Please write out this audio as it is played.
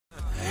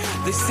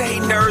They say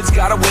nerds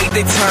gotta wait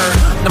their turn.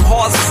 I'm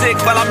heart sick,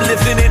 but I'm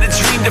living in a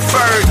dream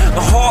deferred.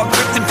 My heart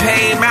gripped in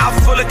pain, mouth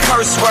full of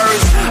curse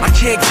words. I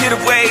can't get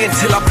away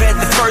until I read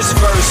the first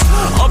verse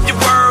of your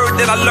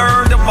word that I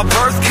learned of my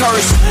birth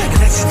curse. And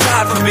that you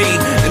died for me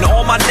and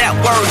all my net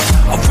worth.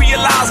 I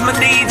realized my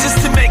need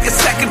just to make a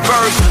second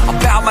birth. I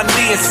bowed my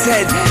knee and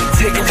said,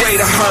 take away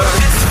the hurt.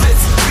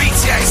 Misfits,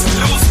 rejects,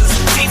 losers,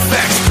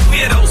 defects,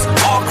 weirdos,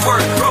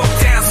 awkward, broke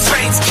down,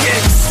 strange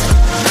kids.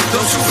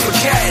 Don't you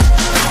forget,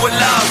 you were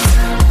loved,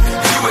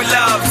 you were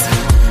loved,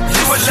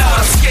 you were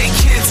loved. Skate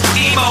kids,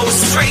 emos,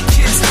 straight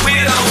kids,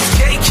 weirdos,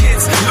 gay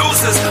kids,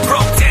 losers,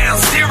 broke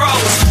down,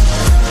 zeros.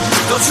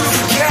 Don't you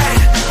forget,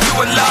 you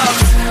were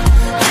loved,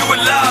 you were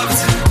loved,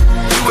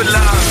 you were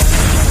loved.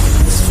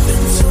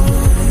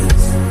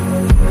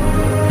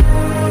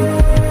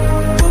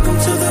 Welcome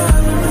to the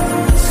island of the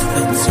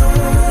misfit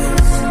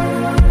toys.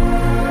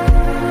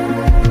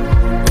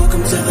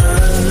 Welcome to the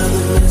island of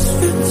the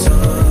misfit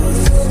toys.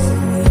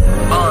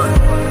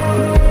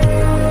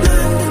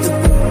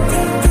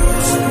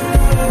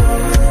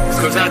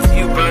 Goes out to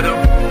you, brother.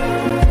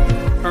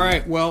 All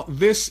right, well,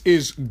 this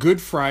is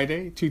Good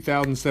Friday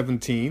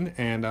 2017,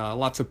 and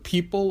lots of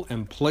people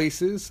and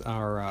places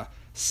are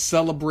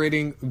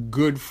celebrating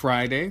Good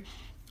Friday,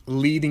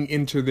 leading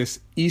into this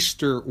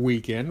Easter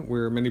weekend,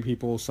 where many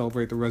people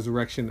celebrate the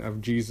resurrection of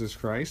Jesus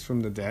Christ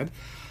from the dead.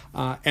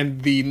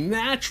 And the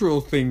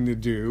natural thing to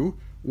do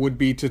would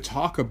be to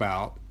talk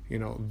about,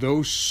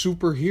 those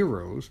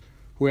superheroes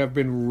who have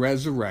been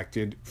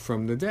resurrected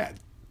from the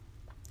dead.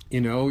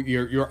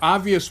 Your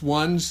obvious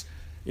ones,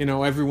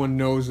 everyone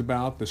knows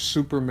about the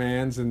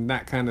Supermans and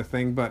that kind of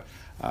thing, but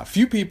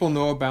few people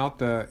know about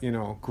the,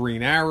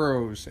 Green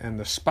Arrows and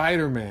the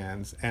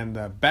Spider-Mans and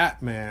the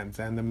Batmans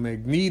and the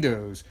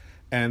Magnetos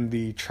and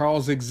the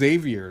Charles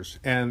Xaviers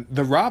and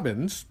the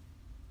Robins,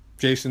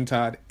 Jason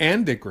Todd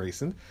and Dick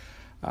Grayson.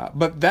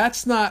 But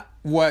that's not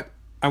what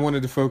I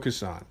wanted to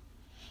focus on.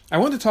 I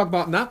wanted to talk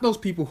about not those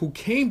people who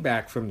came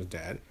back from the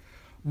dead,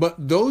 but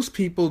those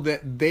people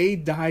that they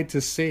died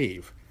to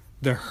save.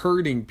 The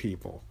hurting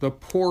people, the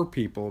poor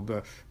people,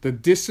 the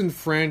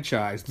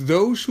disenfranchised,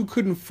 those who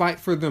couldn't fight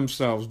for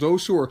themselves,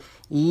 those who are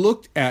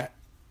looked at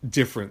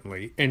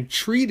differently and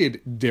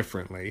treated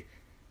differently,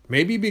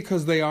 maybe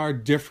because they are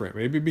different,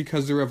 maybe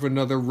because they're of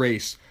another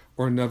race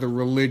or another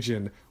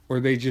religion, or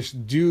they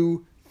just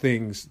do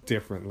things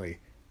differently.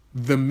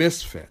 The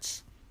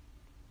misfits.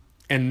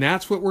 And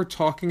that's what we're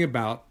talking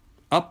about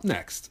up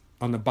next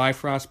on the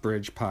Bifrost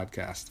Bridge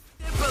podcast.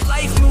 But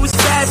life moves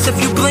fast, if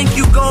you blink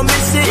you gon'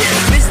 miss it.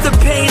 Miss the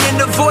pain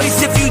in the voice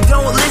if you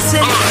don't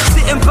listen.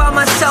 Sitting by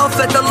myself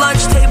at the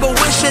lunch table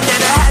wishing that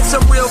I had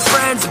some real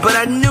friends, but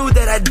I knew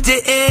that I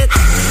didn't.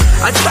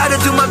 I try to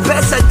do my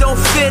best, I don't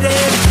fit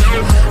in.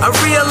 I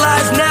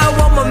realize now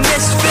I'm a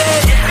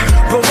misfit.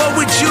 But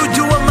what would you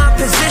do in my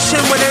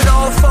position when it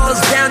all falls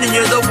down and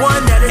you're the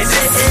one that is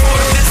it?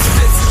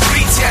 Misfits,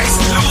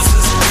 rejects,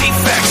 losers,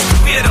 defects,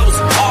 weirdos,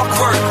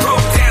 awkward,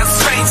 broke down,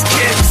 strange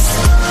kids.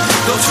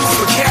 Don't you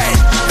forget,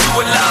 you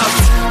were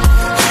loved,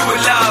 you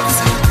were loved,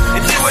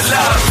 and you were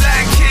loved.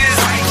 Black kids,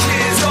 white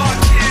kids, all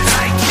kids,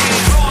 white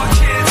kids, all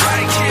kids,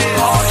 white kids,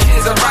 all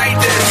kids are right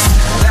this,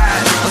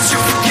 that. Don't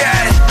you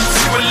forget,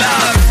 you were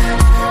loved,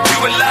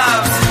 you were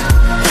loved,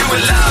 you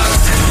were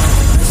loved.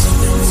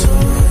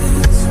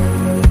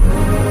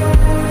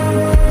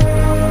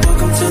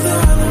 Welcome to the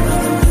island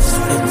of the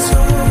misfit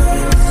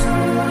toys.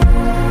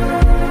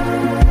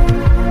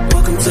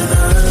 Welcome to the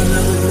island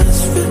of the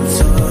misfit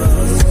toys.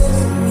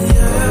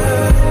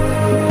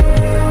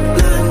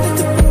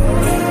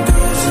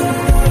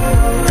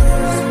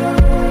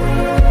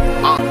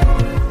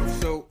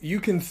 You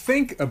can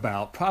think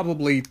about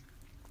probably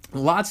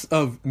lots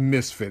of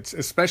misfits,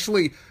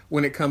 especially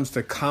when it comes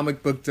to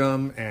comic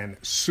bookdom and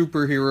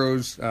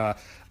superheroes.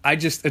 I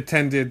just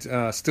attended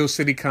Steel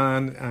City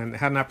Con and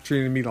had an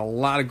opportunity to meet a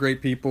lot of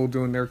great people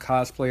doing their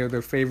cosplay of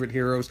their favorite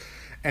heroes.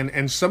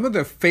 And some of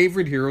the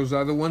favorite heroes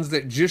are the ones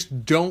that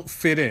just don't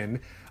fit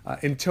in.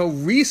 Until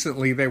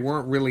recently, they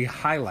weren't really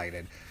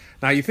highlighted.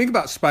 Now, you think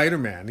about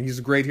Spider-Man, he's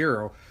a great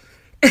hero.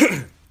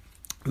 Think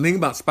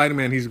about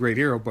Spider-Man, he's a great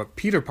hero, but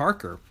Peter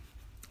Parker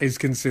is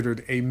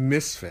considered a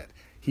misfit.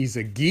 He's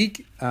a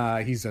geek,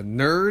 he's a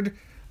nerd,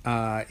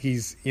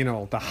 he's,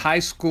 the high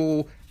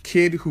school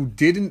kid who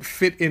didn't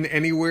fit in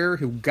anywhere,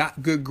 who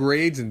got good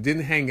grades and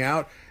didn't hang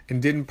out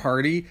and didn't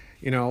party.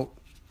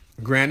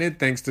 Granted,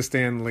 thanks to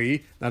Stan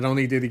Lee, not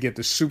only did he get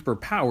the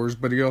superpowers,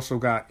 but he also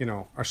got,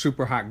 a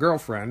super hot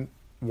girlfriend,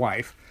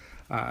 wife.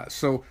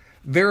 So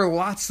there are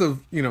lots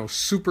of,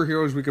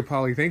 superheroes we could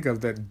probably think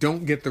of that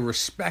don't get the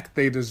respect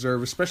they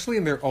deserve, especially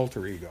in their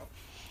alter ego.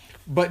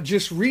 But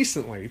just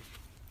recently,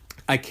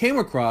 I came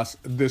across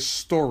this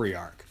story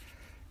arc.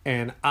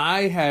 And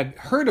I had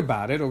heard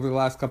about it over the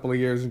last couple of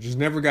years and just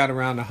never got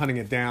around to hunting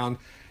it down.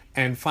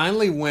 And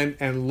finally went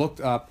and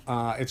looked up,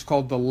 it's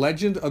called The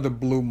Legend of the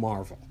Blue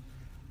Marvel.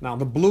 Now,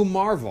 the Blue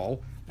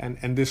Marvel,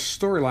 and this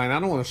storyline,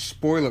 I don't want to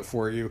spoil it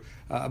for you,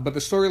 but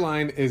the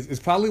storyline is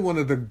probably one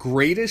of the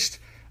greatest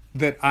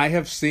that I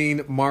have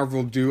seen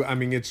Marvel do, I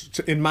mean, it's,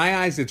 in my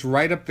eyes, it's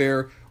right up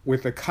there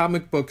with the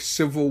comic book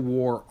Civil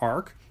War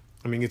arc.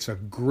 I mean, it's a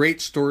great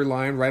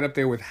storyline, right up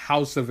there with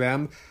House of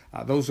M.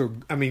 Those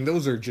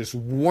are just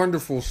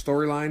wonderful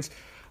storylines.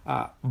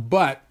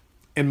 But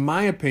in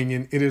my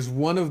opinion, it is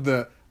one of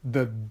the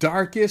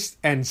darkest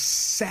and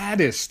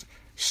saddest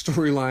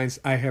storylines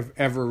I have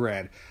ever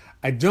read.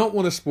 I don't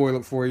want to spoil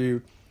it for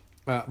you,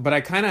 but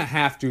I kind of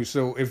have to.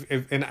 So if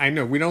and I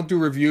know we don't do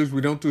reviews,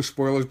 we don't do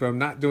spoilers, but I'm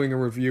not doing a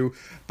review.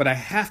 But I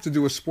have to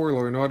do a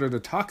spoiler in order to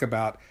talk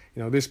about,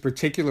 this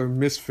particular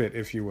misfit,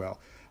 if you will.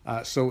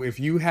 So if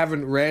you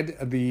haven't read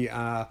the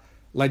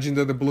Legend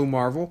of the Blue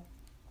Marvel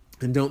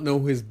and don't know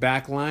his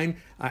backline,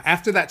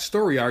 after that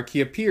story arc, he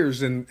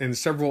appears in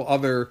several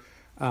other,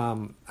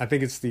 I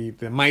think it's the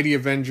Mighty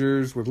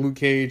Avengers with Luke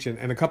Cage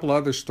and a couple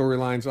other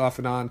storylines off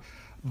and on.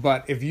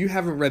 But if you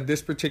haven't read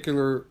this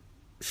particular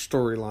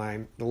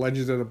storyline, The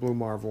Legends of the Blue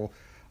Marvel,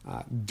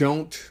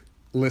 don't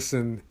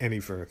listen any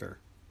further.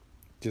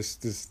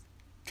 Just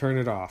turn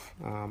it off,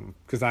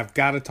 because I've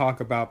got to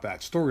talk about that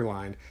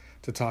storyline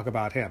to talk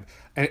about him.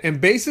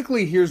 And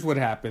basically, here's what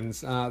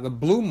happens. The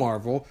Blue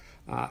Marvel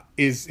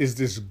is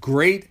this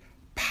great,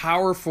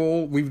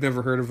 powerful, we've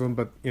never heard of him,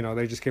 but,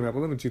 they just came up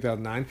with him in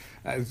 2009.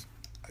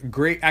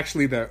 Great,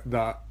 actually,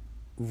 the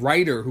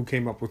writer who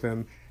came up with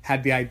him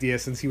had the idea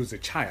since he was a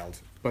child,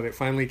 but it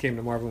finally came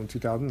to Marvel in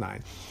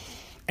 2009.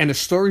 And the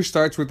story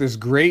starts with this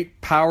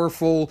great,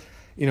 powerful,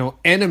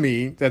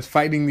 enemy that's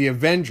fighting the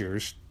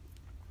Avengers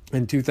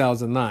in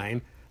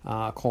 2009,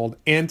 called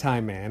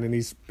Anti-Man, and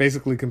he's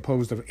basically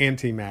composed of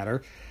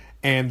antimatter.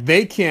 And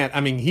they can't,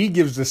 he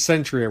gives the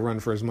Sentry a run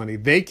for his money.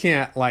 They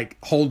can't,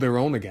 hold their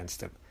own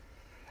against him.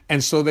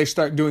 And so they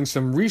start doing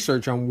some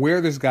research on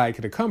where this guy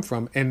could have come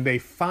from, and they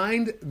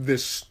find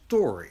this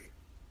story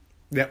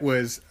that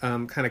was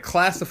kind of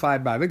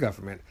classified by the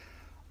government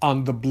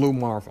on the Blue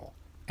Marvel.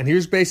 And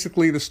here's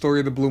basically the story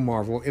of the Blue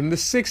Marvel. In the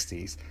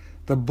 60s,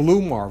 the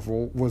Blue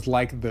Marvel was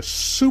like the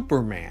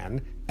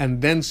Superman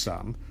and then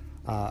some,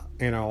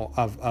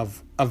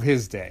 of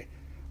his day.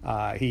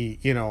 He,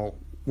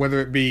 whether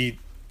it be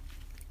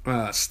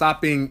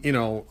stopping,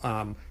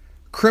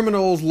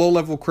 criminals,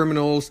 low-level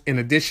criminals, in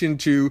addition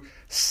to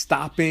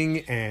stopping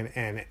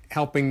and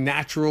helping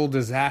natural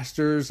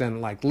disasters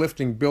and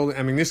lifting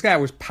buildings. This guy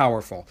was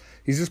powerful.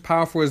 He's as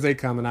powerful as they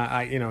come,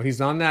 and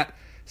he's on that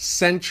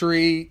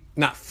Sentry,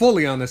 not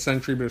fully on the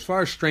Sentry, but as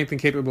far as strength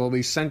and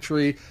capability,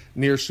 Sentry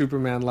near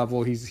Superman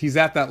level. He's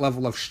at that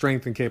level of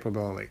strength and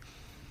capability.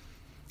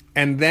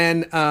 And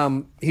then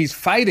he's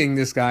fighting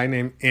this guy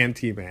named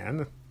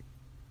Anti-Man.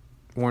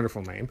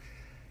 Wonderful name.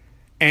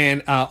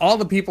 And all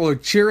the people are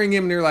cheering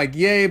him. And they're like,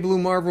 yay, Blue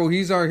Marvel.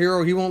 He's our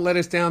hero. He won't let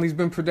us down. He's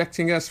been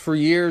protecting us for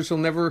years. He'll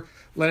never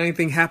let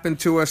anything happen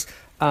to us.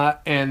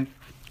 And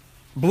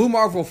Blue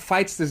Marvel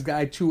fights this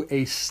guy to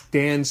a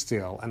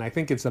standstill. And I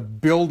think it's a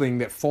building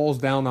that falls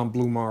down on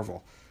Blue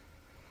Marvel.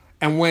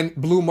 And when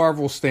Blue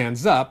Marvel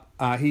stands up,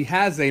 he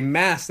has a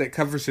mask that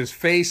covers his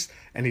face,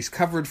 and he's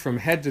covered from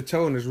head to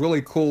toe in his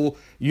really cool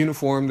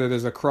uniform that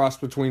is a cross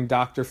between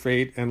Dr.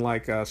 Fate and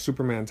a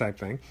Superman type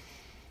thing.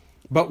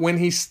 But when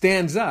he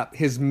stands up,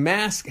 his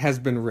mask has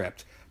been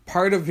ripped.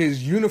 Part of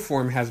his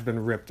uniform has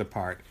been ripped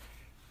apart,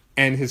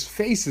 and his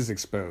face is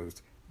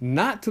exposed.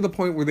 Not to the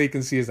point where they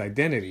can see his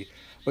identity,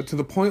 but to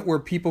the point where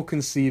people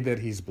can see that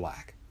he's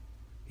black.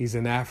 He's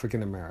an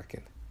African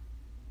American.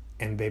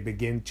 And they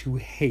begin to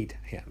hate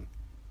him.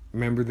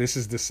 Remember, this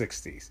is the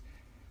 60s.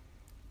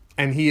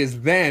 And he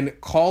is then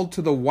called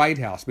to the White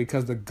House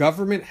because the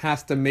government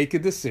has to make a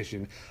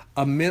decision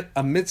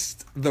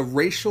amidst the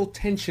racial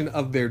tension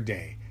of their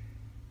day.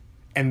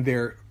 And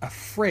they're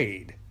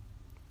afraid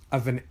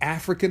of an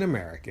African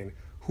American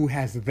who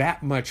has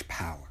that much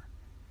power.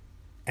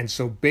 And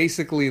so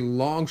basically,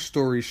 long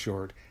story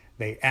short,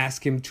 they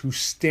ask him to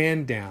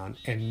stand down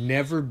and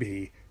never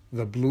be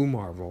the Blue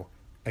Marvel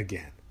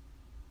again.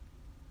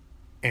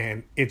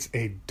 And it's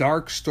a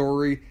dark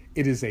story.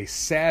 It is a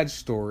sad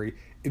story.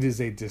 It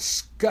is a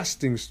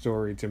disgusting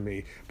story to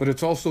me. But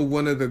it's also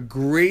one of the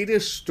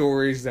greatest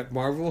stories that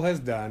Marvel has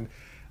done,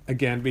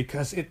 again,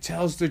 because it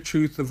tells the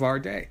truth of our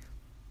day.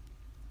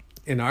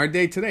 In our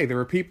day today, there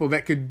are people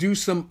that could do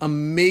some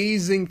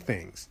amazing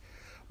things.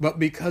 But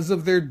because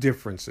of their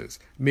differences,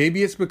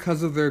 maybe it's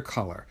because of their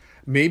color,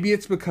 maybe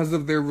it's because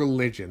of their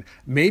religion,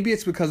 maybe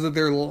it's because of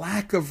their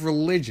lack of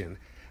religion,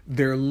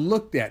 they're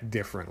looked at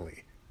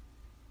differently.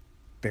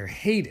 They're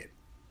hated,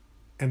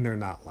 and they're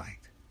not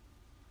liked.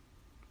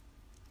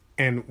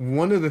 And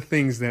one of the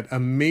things that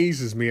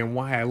amazes me and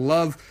why I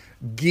love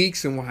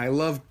geeks and why I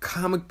love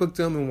comic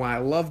bookdom and why I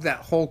love that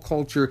whole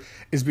culture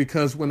is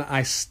because when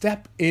I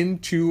step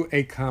into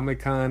a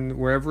Comic-Con,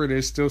 wherever it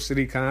is, Steel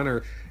City Con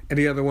or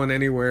any other one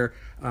anywhere,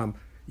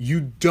 you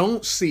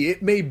don't see,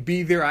 it may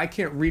be there, I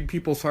can't read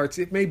people's hearts,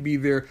 it may be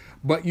there,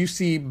 but you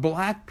see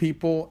black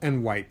people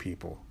and white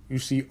people. You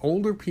see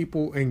older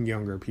people and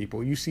younger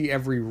people. You see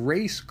every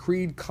race,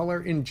 creed, color,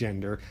 and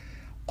gender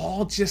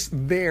all just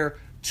there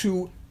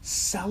to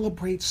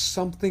celebrate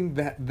something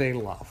that they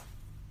love.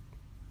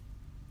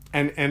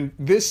 And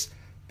this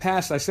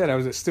past, I said I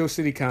was at Steel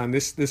City Con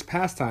this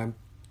past time.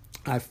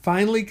 I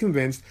finally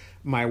convinced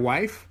my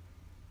wife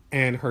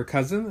and her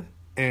cousin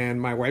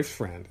and my wife's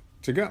friend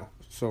to go.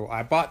 So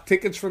I bought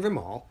tickets for them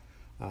all.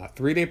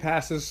 3-day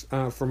passes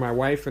for my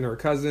wife and her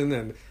cousin,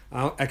 and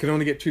I could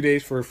only get 2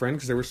 days for a friend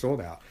because they were sold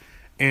out.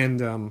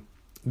 And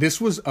this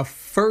was a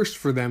first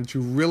for them to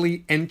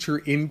really enter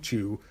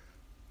into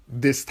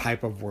this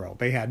type of world.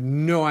 They had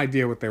no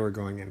idea what they were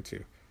going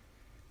into.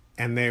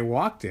 And they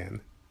walked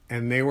in,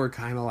 and they were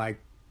kind of like,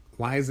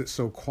 why is it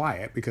so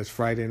quiet? Because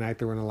Friday night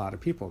there weren't a lot of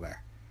people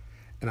there.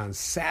 And on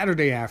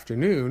Saturday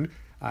afternoon,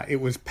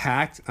 it was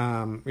packed.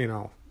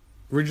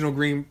 Original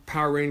Green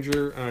Power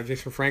Ranger,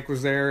 Jason Frank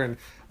was there, and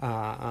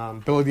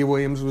Billy D.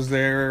 Williams was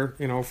there,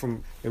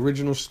 from the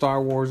original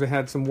Star Wars. They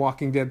had some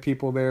Walking Dead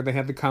people there. They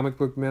had the comic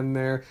book men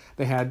there.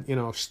 They had,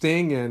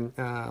 Sting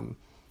and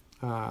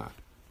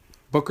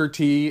Booker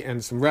T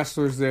and some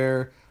wrestlers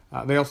there.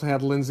 They also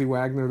had Lindsay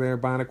Wagner there,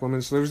 Bionic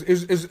Woman. So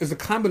it was a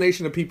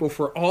combination of people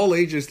for all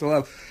ages to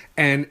love.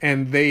 And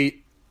they,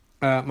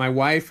 my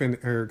wife and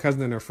her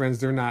cousin and her friends,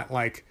 they're not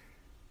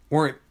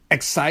weren't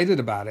excited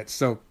about it.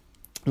 So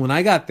when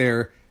I got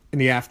there in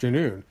the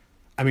afternoon,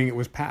 it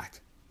was packed.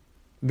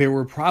 They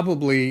were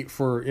probably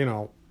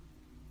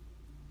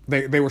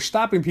they were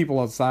stopping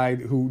people outside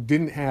who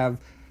didn't have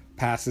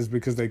passes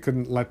because they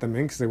couldn't let them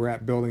in because they were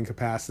at building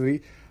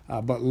capacity.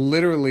 But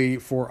literally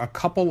for a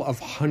couple of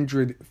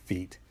 100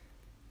 feet.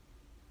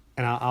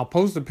 And I'll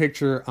post a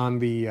picture on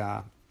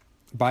the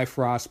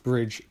Bifrost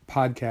Bridge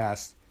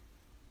podcast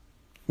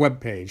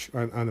webpage,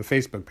 on the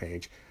Facebook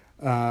page.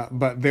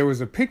 But there was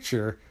a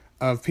picture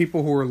of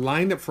people who were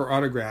lined up for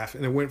autographs,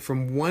 and it went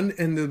from one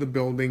end of the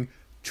building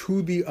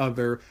to the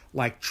other,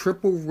 like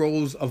triple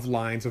rows of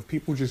lines of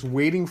people just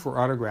waiting for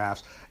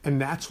autographs.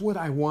 And that's what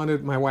I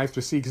wanted my wife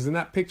to see, because in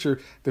that picture,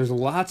 there's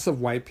lots of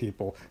white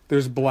people,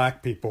 there's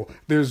black people,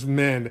 there's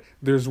men,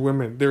 there's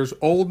women, there's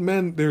old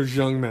men, there's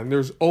young men,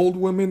 there's old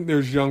women,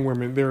 there's young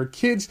women, there are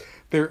kids,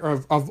 there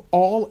are of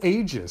all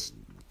ages.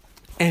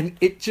 And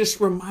it just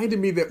reminded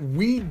me that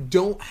we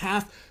don't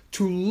have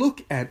to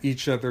look at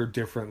each other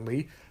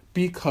differently,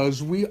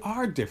 because we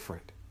are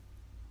different.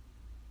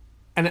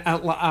 And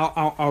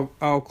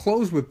I'll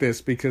close with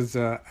this, because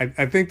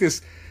I think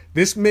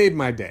this made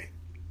my day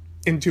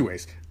in two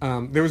ways.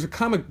 There was a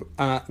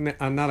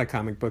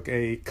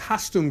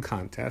costume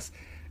contest.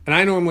 And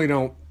I normally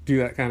don't do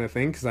that kind of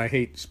thing because I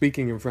hate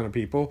speaking in front of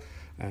people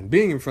and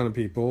being in front of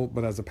people.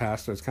 But as a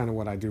pastor, it's kind of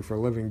what I do for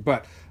a living.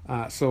 But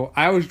so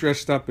I was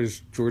dressed up as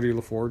Geordie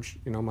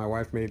LaForge. My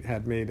wife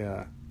had made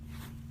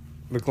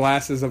the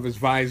glasses of his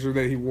visor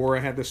that he wore.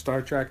 I had the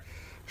Star Trek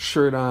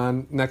shirt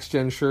on, Next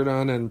Gen shirt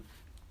on, and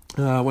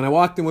when I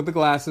walked in with the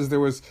glasses, there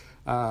was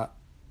a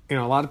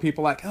lot of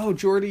people like, oh,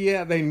 Geordie,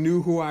 yeah, they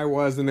knew who I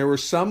was, and there were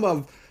some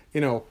of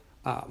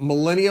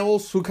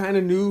millennials who kind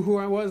of knew who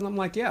I was, and I'm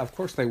like, yeah, of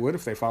course they would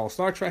if they follow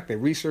Star Trek, they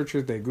research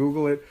it, they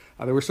Google it.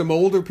 There were some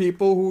older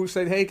people who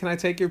said, hey, can I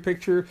take your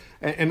picture?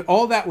 And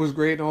all that was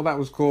great, and all that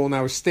was cool, and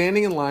I was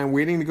standing in line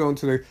waiting to go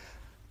into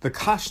the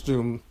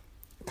costume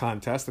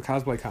contest, the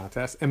cosplay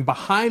contest, and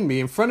behind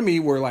me, in front of me,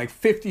 were like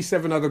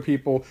 57 other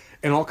people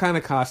in all kind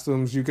of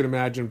costumes you could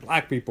imagine: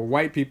 black people,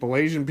 white people,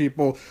 Asian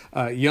people,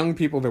 young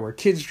people. There were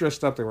kids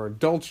dressed up, there were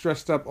adults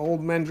dressed up,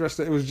 old men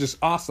dressed up. It was just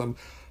awesome.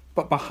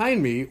 But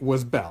behind me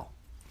was Belle,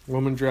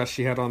 woman dressed.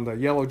 She had on the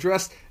yellow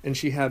dress, and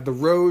she had the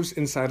rose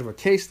inside of a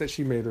case that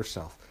she made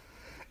herself.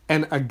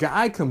 And a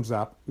guy comes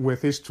up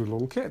with his two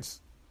little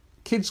kids.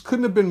 Kids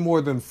couldn't have been more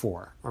than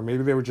 4, or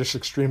maybe they were just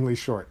extremely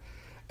short.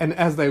 And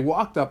as they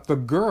walked up, the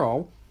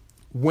girl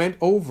went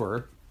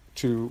over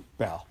to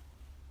Belle.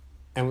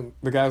 And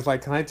the guy was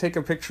like, can I take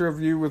a picture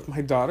of you with my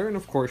daughter? And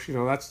of course,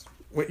 that's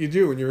what you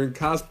do when you're in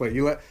cosplay.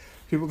 You let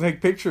people take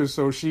pictures.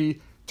 So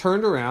she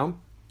turned around,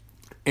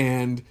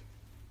 and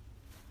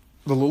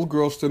the little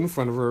girl stood in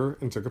front of her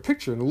and took a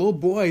picture. And the little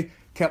boy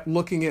kept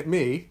looking at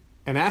me.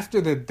 And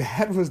after the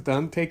dad was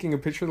done taking a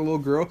picture of the little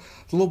girl,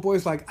 the little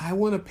boy's like, I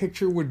want a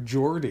picture with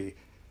Geordie.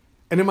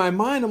 And in my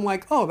mind, I'm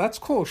like, oh, that's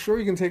cool. Sure,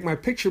 you can take my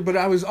picture. But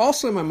I was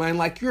also in my mind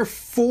like, you're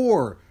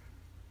 4.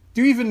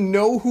 Do you even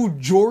know who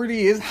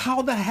Geordie is?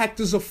 How the heck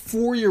does a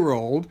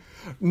 4-year-old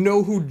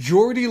know who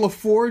Geordie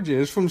LaForge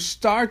is from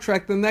Star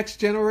Trek: The Next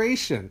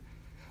Generation?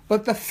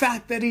 But the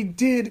fact that he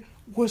did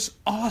was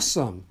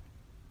awesome.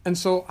 And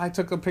so I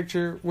took a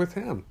picture with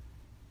him.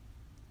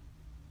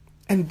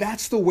 And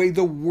that's the way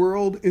the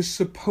world is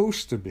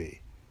supposed to be.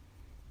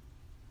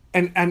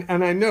 And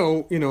I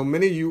know,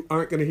 many of you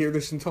aren't going to hear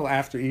this until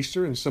after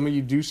Easter, and some of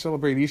you do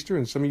celebrate Easter,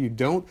 and some of you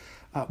don't.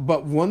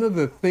 But one of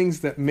the things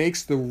that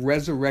makes the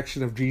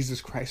resurrection of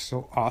Jesus Christ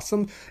so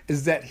awesome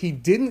is that he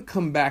didn't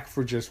come back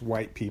for just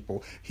white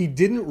people. He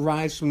didn't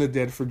rise from the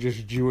dead for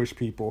just Jewish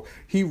people.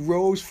 He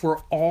rose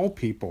for all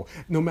people,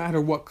 no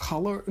matter what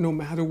color, no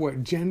matter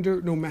what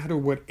gender, no matter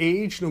what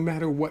age, no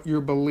matter what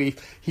your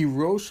belief. He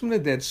rose from the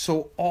dead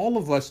so all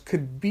of us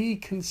could be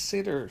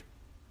considered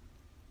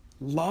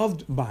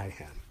loved by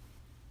him.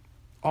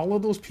 All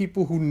of those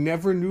people who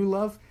never knew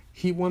love,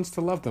 He wants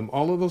to love them.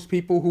 All of those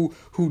people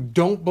who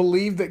don't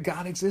believe that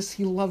God exists,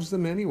 he loves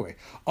them anyway.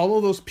 All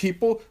of those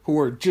people who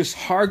are just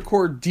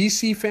hardcore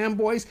DC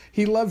fanboys,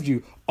 he loves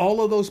you.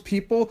 All of those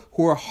people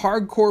who are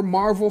hardcore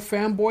Marvel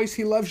fanboys,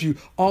 he loves you.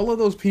 All of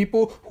those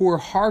people who are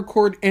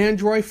hardcore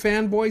Android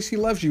fanboys, he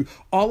loves you.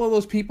 All of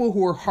those people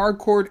who are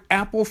hardcore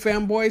Apple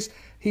fanboys,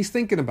 he's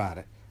thinking about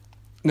it.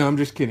 No, I'm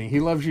just kidding. He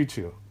loves you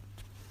too.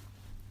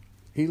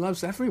 He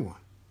loves everyone.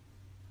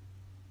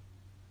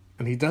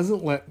 And he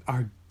doesn't let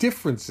our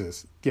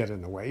differences get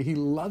in the way. He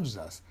loves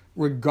us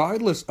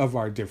regardless of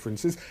our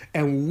differences.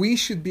 And we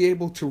should be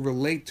able to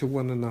relate to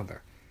one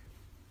another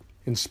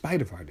in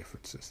spite of our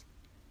differences.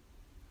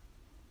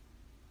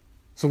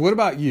 So what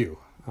about you?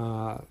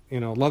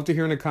 Love to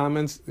hear in the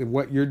comments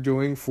what you're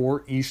doing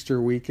for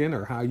Easter weekend,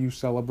 or how you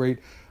celebrate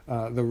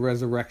the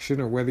resurrection,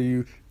 or whether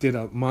you did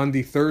a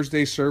Maundy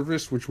Thursday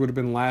service, which would have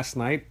been last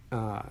night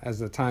as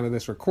the time of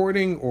this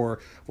recording, or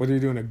whether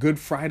you're doing a Good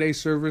Friday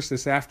service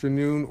this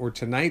afternoon or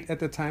tonight at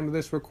the time of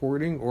this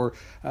recording, or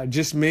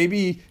just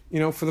maybe,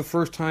 for the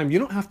first time. You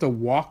don't have to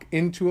walk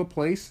into a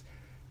place.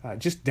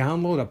 Just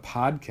download a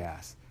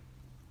podcast.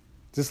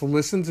 Just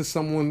listen to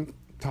someone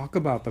talk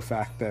about the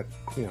fact that,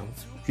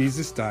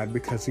 Jesus died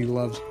because he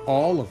loves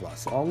all of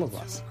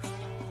us,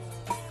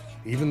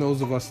 even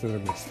those of us that are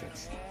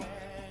misfits.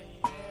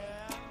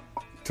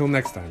 Till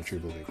next time, true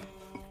believer.